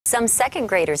Some second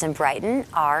graders in Brighton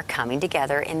are coming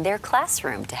together in their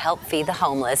classroom to help feed the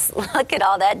homeless. Look at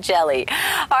all that jelly.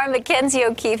 Our Mackenzie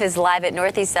O'Keefe is live at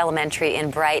Northeast Elementary in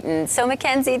Brighton. So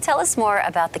Mackenzie, tell us more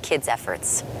about the kids'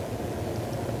 efforts.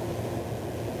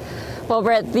 Well,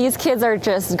 Britt, these kids are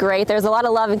just great. There's a lot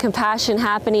of love and compassion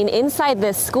happening inside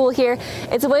this school here.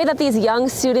 It's a way that these young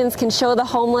students can show the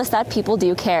homeless that people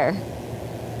do care.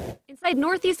 Inside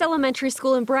Northeast Elementary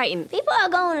School in Brighton, people are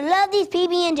going to love these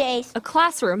PB&Js. A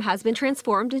classroom has been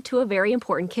transformed into a very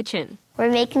important kitchen. We're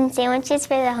making sandwiches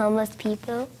for the homeless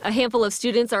people. A handful of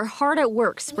students are hard at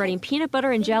work spreading peanut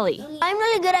butter and jelly. I'm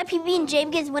really good at PB&J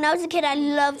because when I was a kid, I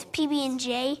loved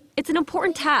PB&J. It's an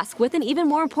important task with an even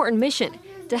more important mission: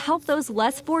 to help those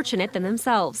less fortunate than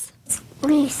themselves. It's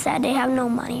really sad. They have no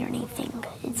money or anything.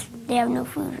 They have no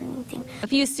food or anything. A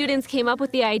few students came up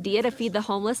with the idea to feed the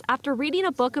homeless after reading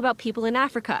a book about people in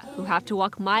Africa who have to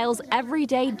walk miles every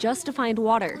day just to find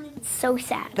water. It's so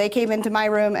sad. They came into my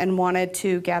room and wanted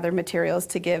to gather materials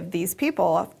to give these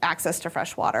people access to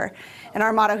fresh water. And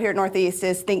our motto here at Northeast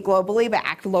is think globally but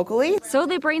act locally. So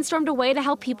they brainstormed a way to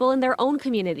help people in their own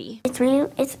community.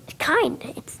 It's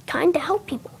kind to help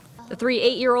people. The 3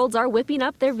 8-year-olds are whipping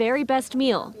up their very best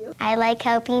meal. I like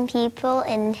helping people,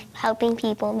 and helping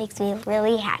people makes me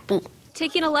really happy.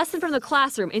 Taking a lesson from the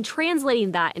classroom and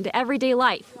translating that into everyday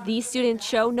life, these students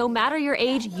show no matter your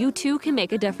age, you too can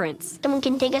make a difference. Someone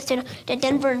can take us to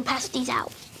Denver and pass these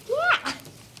out. Yeah!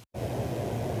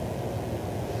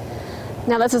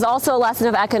 Now, this is also a lesson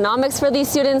of economics for these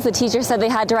students. The teacher said they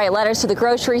had to write letters to the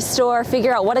grocery store,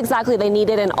 figure out what exactly they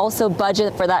needed, and also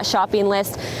budget for that shopping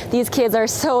list. These kids are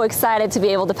so excited to be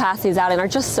able to pass these out and are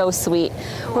just so sweet.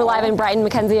 We're live in Brighton.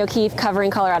 Mackenzie O'Keefe covering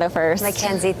Colorado First.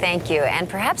 Mackenzie, thank you. And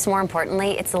perhaps more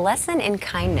importantly, it's a lesson in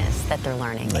kindness that they're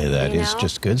learning. That is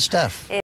just good stuff.